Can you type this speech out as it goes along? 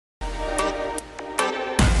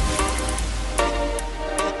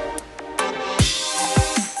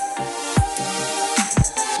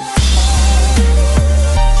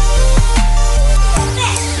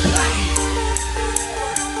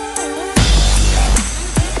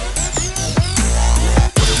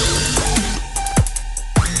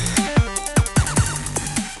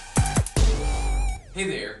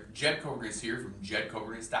Kobernusz here from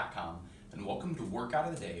Kobernusz.com, and welcome to Workout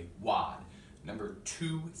of the Day, WOD, number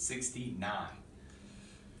 269.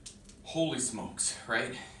 Holy smokes,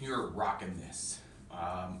 right? You're rocking this.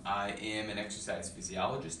 I am an exercise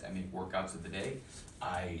physiologist. I make workouts of the day.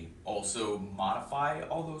 I also modify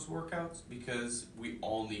all those workouts because we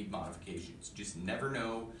all need modifications. Just never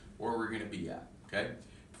know where we're going to be at, okay?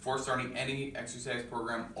 Before starting any exercise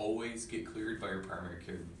program, always get cleared by your primary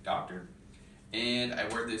care doctor. And I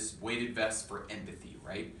wear this weighted vest for empathy,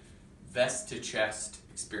 right? Vest to chest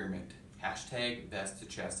experiment. Hashtag vest to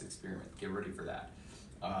chest experiment. Get ready for that.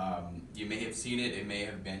 You may have seen it. It may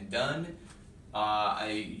have been done.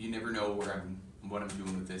 You never know what I'm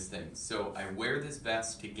doing with this thing. So I wear this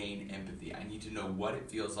vest to gain empathy. I need to know what it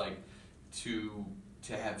feels like to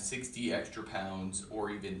have 60 extra pounds or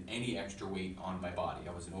even any extra weight on my body.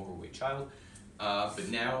 I was an overweight child, but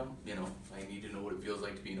now, I need to know what it feels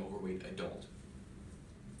like to be an overweight adult.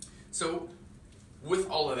 So with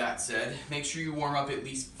all of that said, make sure you warm up at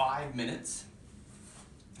least 5 minutes.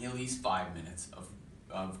 At least 5 minutes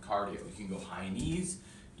of cardio. You can go high knees.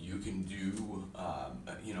 You can do,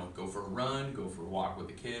 go for a run, go for a walk with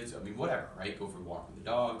the kids. I mean, whatever, right? Go for a walk with the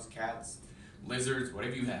dogs, cats, lizards,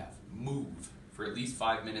 whatever you have. Move for at least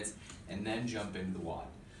 5 minutes and then jump into the WOD.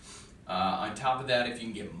 On top of that, if you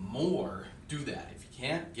can get more, do that. If you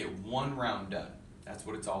can't, get one round done. That's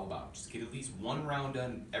what it's all about. Just get at least one round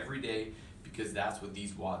done every day because that's what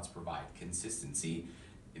these WODs provide. Consistency,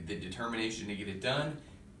 the determination to get it done,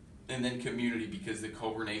 and then community because the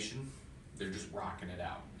Cobra Nation, they're just rocking it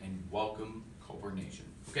out. And welcome, Cobra Nation.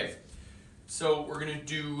 Okay, so we're gonna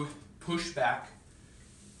do push-back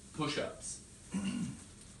push-ups.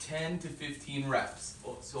 10 to 15 reps.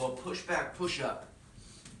 So a push-back push-up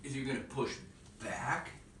is you're gonna push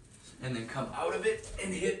back and then come out of it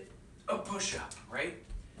and hit a push-up, right?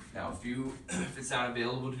 Now if it's not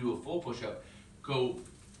available to do a full push-up, go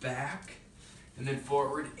back and then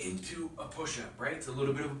forward into a push-up, right? It's a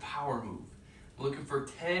little bit of a power move. I'm looking for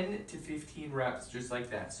 10 to 15 reps just like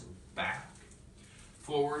that. So back,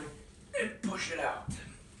 forward, and push it out,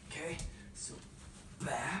 okay? So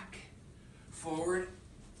back, forward,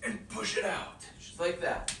 and push it out, just like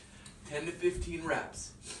that. 10 to 15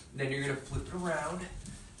 reps. Then you're gonna flip it around,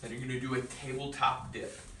 then you're gonna do a tabletop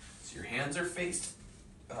dip. So your hands are faced,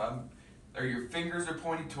 or your fingers are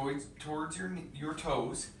pointing towards your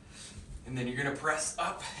toes, and then you're gonna press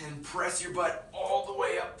up and press your butt all the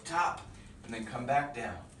way up top, and then come back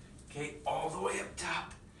down. Okay, all the way up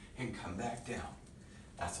top, and come back down.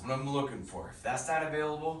 That's what I'm looking for. If that's not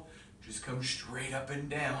available, just come straight up and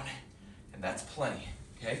down, and that's plenty.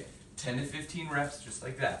 Okay, 10 to 15 reps, just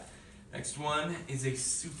like that. Next one is a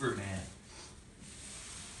Superman.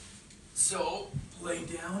 So, lay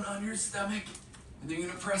down on your stomach, and then you're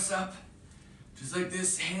gonna press up, just like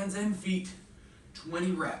this, hands and feet,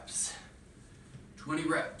 20 reps. 20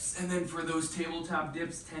 reps. And then for those tabletop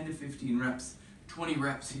dips, 10 to 15 reps. 20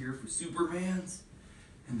 reps here for Supermans.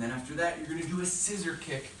 And then after that, you're gonna do a scissor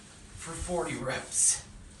kick for 40 reps.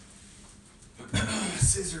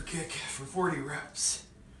 Scissor kick for 40 reps.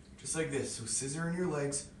 Just like this. So scissor in your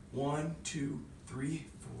legs. 1, 2, 3,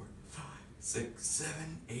 4, 5, 6,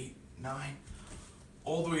 7, 8, 9,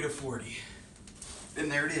 all the way to 40. Then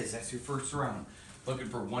there it is. That's your first round. Looking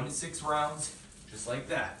for 1 to 6 rounds, just like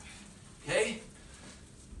that. Okay?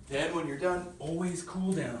 Then when you're done, always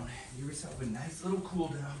cool down. Give yourself a nice little cool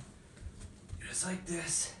down. Just like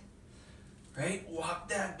this. Right? Walk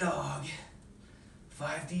that dog.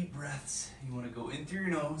 5 deep breaths. You want to go in through your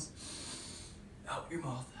nose, out your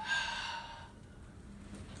mouth.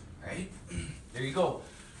 Right? There you go.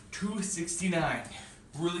 269.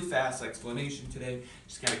 Really fast explanation today.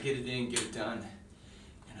 Just got to get it in, get it done.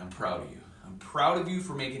 And I'm proud of you. I'm proud of you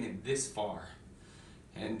for making it this far.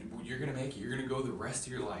 And you're going to make it. You're going to go the rest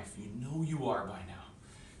of your life. You know you are by now.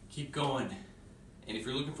 Keep going. And if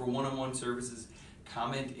you're looking for one-on-one services,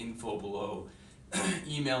 comment info below.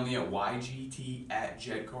 Email me at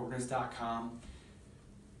ygt@kobernusz.com.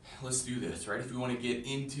 Let's do this, right? If you want to get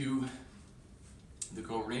into the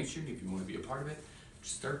Cobra Nation, if you want to be a part of it,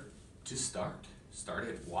 start. Start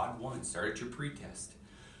at WOD 1. Start at your pre-test.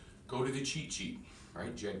 Go to the cheat sheet,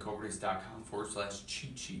 right?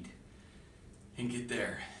 kobernusz.com/cheat sheet. And get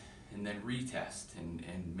there. And then retest.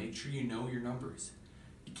 And make sure you know your numbers.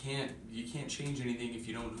 You can't change anything if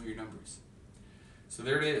you don't know your numbers. So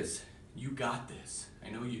there it is. You got this. I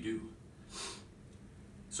know you do.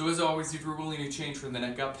 So as always, if you're willing to change from the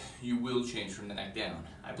neck up, you will change from the neck down.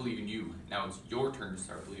 I believe in you. Now it's your turn to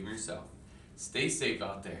start believing in yourself. Stay safe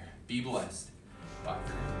out there. Be blessed. Bye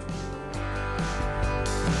for now.